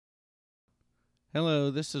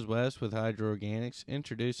Hello, this is Wes with Hydroorganics,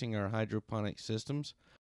 introducing our hydroponic systems.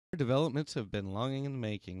 Our developments have been long in the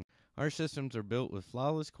making. Our systems are built with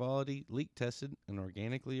flawless quality, leak tested, and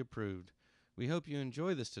organically approved. We hope you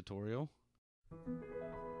enjoy this tutorial.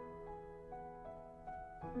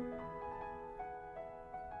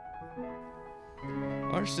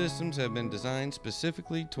 Our systems have been designed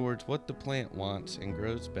specifically towards what the plant wants and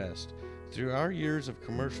grows best. Through our years of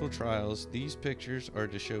commercial trials, these pictures are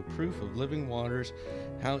to show proof of living waters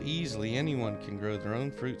how easily anyone can grow their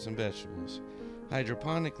own fruits and vegetables.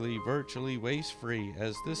 Hydroponically, virtually waste-free,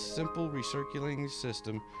 as this simple recirculating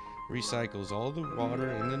system recycles all the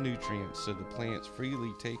water and the nutrients so the plants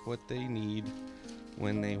freely take what they need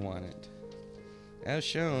when they want it. As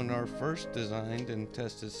shown, our first designed and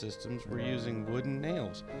tested systems were using wooden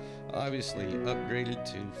nails, obviously upgraded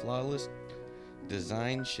to flawless,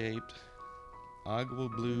 design-shaped, agua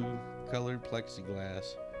blue colored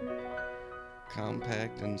plexiglass,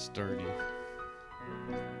 compact and sturdy.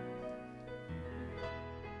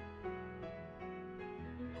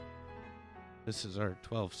 This is our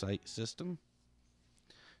 12-site system.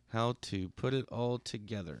 How to put it all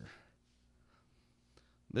together.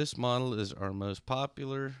 This model is our most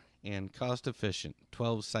popular and cost-efficient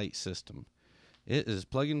 12-site system. It is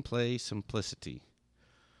plug-and-play simplicity.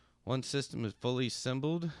 One system is fully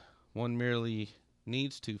assembled. One merely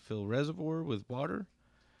needs to fill reservoir with water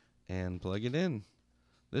and plug it in.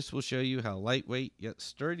 This will show you how lightweight yet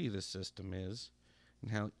sturdy the system is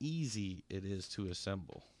and how easy it is to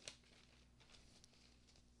assemble.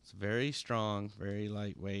 It's very strong, very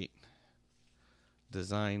lightweight.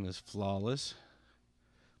 Design is flawless.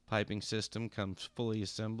 Piping system comes fully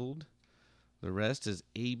assembled. The rest is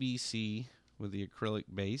ABC with the acrylic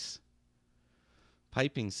base.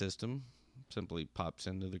 Piping system simply pops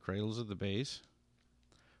into the cradles of the base.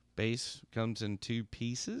 Base comes in two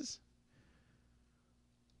pieces.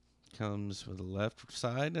 Comes with a left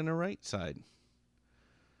side and a right side.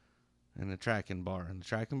 And a tracking bar. And the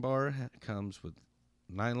tracking bar comes with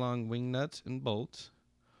nylon wing nuts and bolts.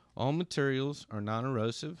 All materials are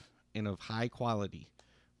non-erosive and of high quality.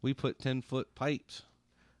 We put 10-foot pipes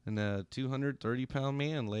and a 230-pound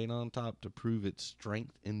man laid on top to prove its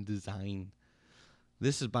strength and design.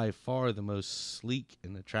 This is by far the most sleek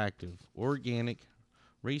and attractive organic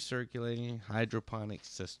recirculating hydroponic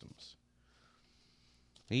systems.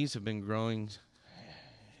 These have been growing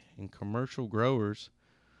in commercial growers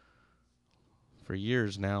for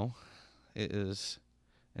years now. It is,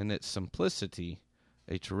 in its simplicity,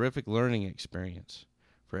 a terrific learning experience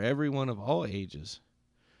for everyone of all ages.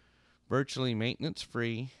 Virtually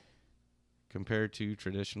maintenance-free compared to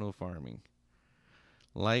traditional farming.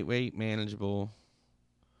 Lightweight, manageable.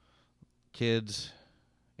 Kids,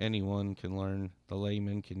 anyone can learn. The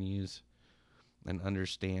layman can use and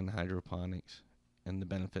understand hydroponics and the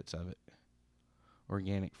benefits of it.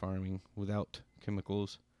 Organic farming without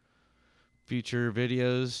chemicals. Future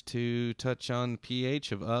videos to touch on the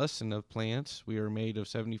pH of us and of plants. We are made of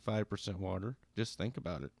 75% water. Just think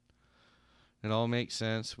about it. It all makes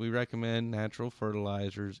sense. We recommend natural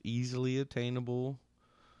fertilizers, easily attainable.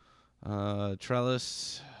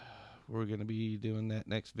 Trellis, we're going to be doing that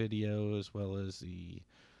next video, as well as the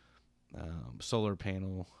solar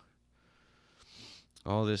panel.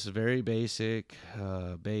 All this is very basic.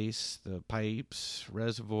 Base, the pipes,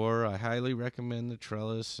 reservoir. I highly recommend the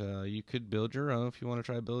trellis. You could build your own if you want to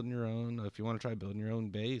try building your own. If you want to try building your own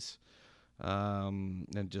base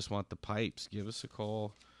and just want the pipes, give us a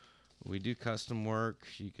call. We do custom work.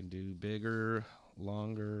 You can do bigger,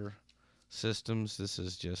 longer systems. This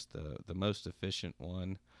is just the most efficient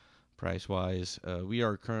one, price-wise. We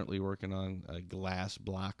are currently working on a glass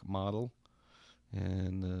block model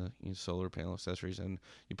and solar panel accessories. And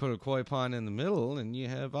you put a koi pond in the middle, and you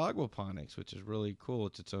have aquaponics, which is really cool.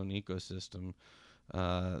 It's its own ecosystem.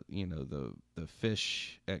 The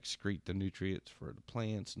fish excrete the nutrients for the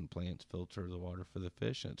plants, and plants filter the water for the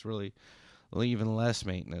fish. And it's really even less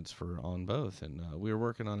maintenance on both. And we're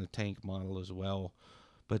working on a tank model as well.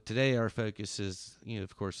 But today our focus is,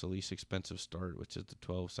 of course, the least expensive start, which is the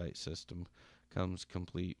 12-site system. Comes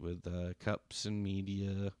complete with cups and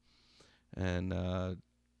media and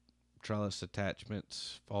trellis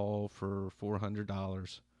attachments, all for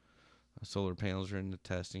 $400. Solar panels are in the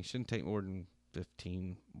testing. Shouldn't take more than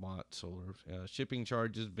 15-watt solar. Shipping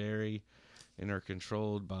charges vary and are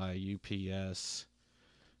controlled by UPS.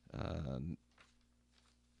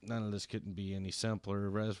 None of this couldn't be any simpler.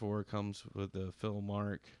 Reservoir comes with a fill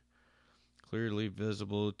mark, clearly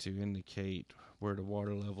visible to indicate where the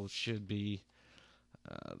water level should be.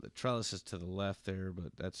 The trellis is to the left there,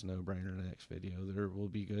 but that's no brainer. Next video, there will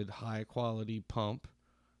be good high quality pump.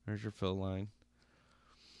 There's your fill line.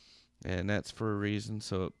 And that's for a reason,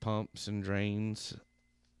 so it pumps and drains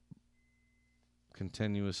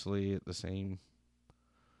continuously at the same.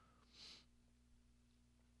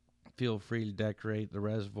 Feel free to decorate the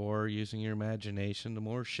reservoir using your imagination. The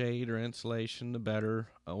more shade or insulation, the better,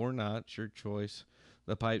 or not. It's your choice.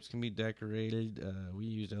 The pipes can be decorated. We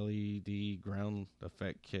used LED ground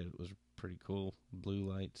effect kit. It was pretty cool. Blue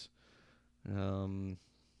lights.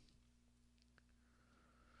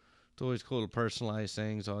 It's always cool to personalize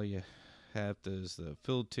things. All you have is the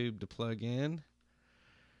fill tube to plug in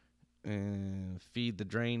and feed the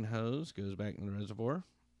drain hose. Goes back in the reservoir.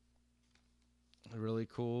 Really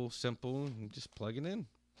cool, simple. You just plug it in.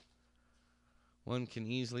 One can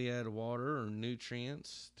easily add water or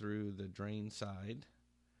nutrients through the drain side.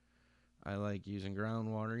 I like using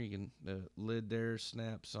groundwater. The lid there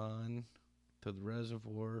snaps on to the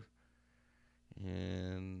reservoir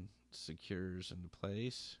and secures into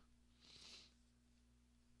place.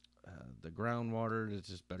 The groundwater is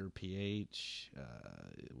just better pH.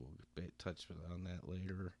 We'll touch on that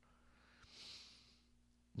later.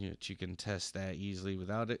 You can test that easily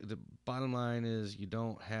without it. The bottom line is you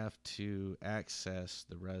don't have to access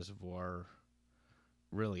the reservoir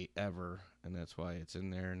really ever, and that's why it's in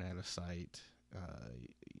there and out of sight.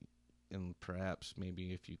 And perhaps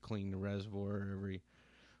maybe if you clean the reservoir every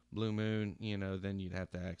blue moon, then you'd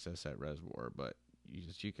have to access that reservoir. But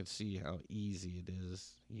you can see how easy it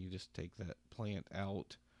is. You just take that plant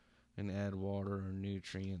out and add water or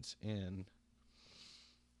nutrients in.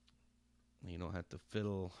 You don't have to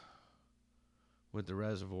fiddle with the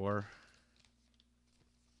reservoir.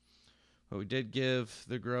 But we did give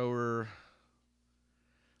the grower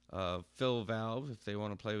a fill valve. If they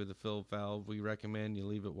want to play with the fill valve, we recommend you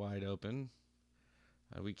leave it wide open.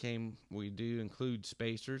 We do include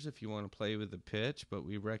spacers if you want to play with the pitch, but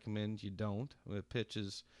we recommend you don't. With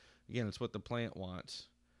pitches, again, it's what the plant wants.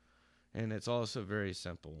 And it's also very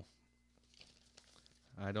simple.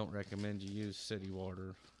 I don't recommend you use city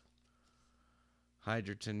water.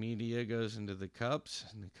 Hydroton media goes into the cups,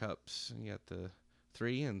 and the cups, you got the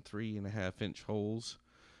 3 and 3.5 inch holes.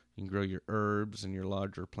 You can grow your herbs and your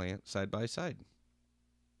larger plants side by side.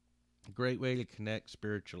 A great way to connect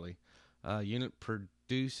spiritually. Unit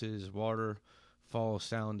produces waterfall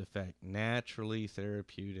sound effect, naturally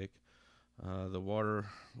therapeutic. The water,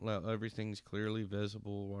 everything's clearly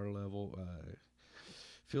visible, water level.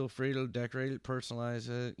 Feel free to decorate it, personalize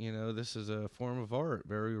it. This is a form of art,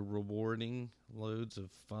 very rewarding, loads of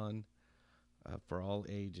fun for all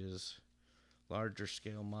ages. Larger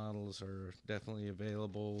scale models are definitely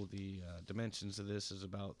available. The dimensions of this is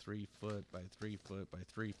about 3 foot by 3 foot by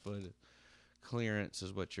 3 foot. Clearance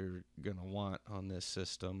is what you're going to want on this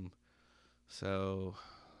system. So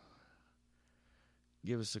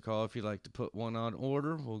give us a call if you'd like to put one on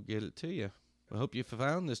order. We'll get it to you. I hope you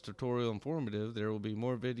found this tutorial informative. There will be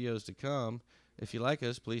more videos to come. If you like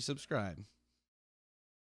us, please subscribe.